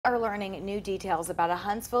Are learning new details about a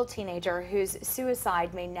Huntsville teenager whose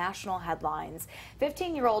suicide made national headlines.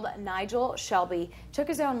 15-year-old Nigel Shelby took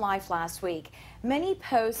his own life last week. Many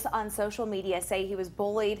posts on social media say he was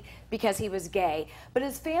bullied because he was gay, but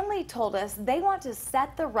his family told us they want to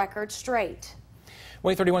set the record straight.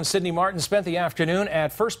 WAAY 31's Sydney Martin spent the afternoon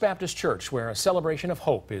at First Baptist Church, where a celebration of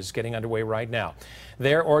hope is getting underway right now.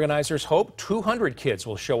 Their organizers hope 200 kids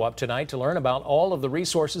will show up tonight to learn about all of the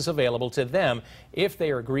resources available to them if they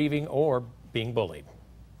are grieving or being bullied.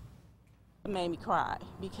 It made me cry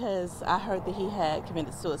because I heard that he had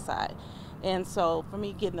committed suicide. And so for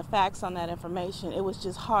me getting the facts on that information, it was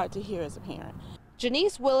just hard to hear as a parent.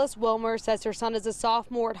 Janice Willis Wilmer says her son is a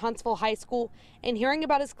sophomore at Huntsville High School, and hearing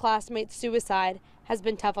about his classmate's suicide has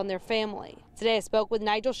been tough on their family. Today I spoke with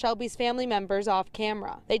Nigel Shelby's family members off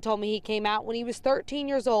camera. They told me he came out when he was 13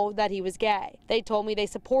 years old that he was gay. They told me they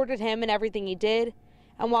supported him in everything he did,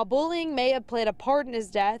 and while bullying may have played a part in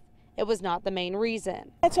his death, it was not the main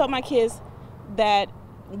reason. I told my kids that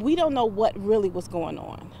we don't know what really was going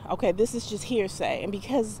on. Okay, this is just hearsay, and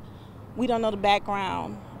because we don't know the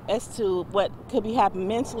background as to what could be happening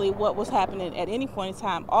mentally, what was happening at any point in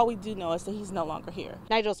time, all we do know is that he's no longer here.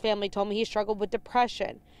 Nigel's family told me he struggled with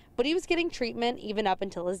depression, but he was getting treatment even up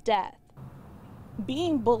until his death.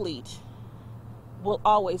 Being bullied will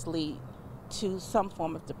always lead to some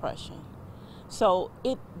form of depression. So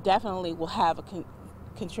it definitely will have a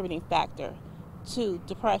contributing factor to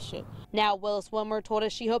depression. Now Willis Wilmer told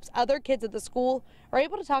us she hopes other kids at the school are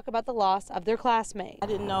able to talk about the loss of their classmate. I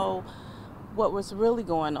didn't know what was really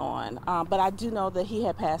going on, but I do know that he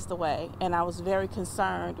had passed away, and I was very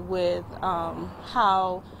concerned with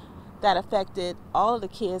how that affected all of the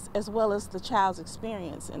kids as well as the child's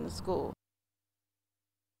experience in the school.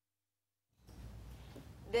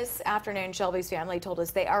 This afternoon, Shelby's family told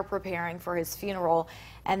us they are preparing for his funeral,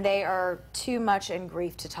 and they are too much in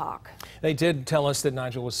grief to talk. They did tell us that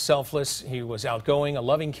Nigel was selfless, he was outgoing, a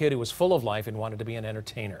loving kid who was full of life and wanted to be an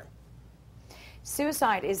entertainer.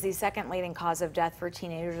 Suicide is the second leading cause of death for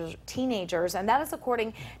teenagers, and that is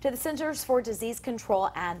according to the Centers for Disease Control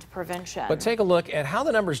and Prevention. But take a look at how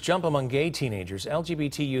the numbers jump among gay teenagers.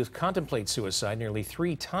 LGBT youth contemplate suicide nearly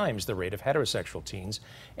 3 times the rate of heterosexual teens,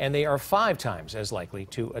 and they are 5 times as likely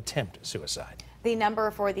to attempt suicide. The number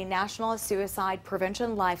for the National Suicide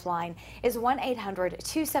Prevention Lifeline is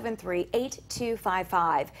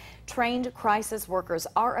 1-800-273-8255. Trained crisis workers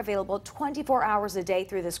are available 24 hours a day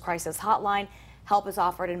through this crisis hotline. Help is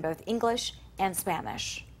offered in both English and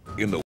Spanish.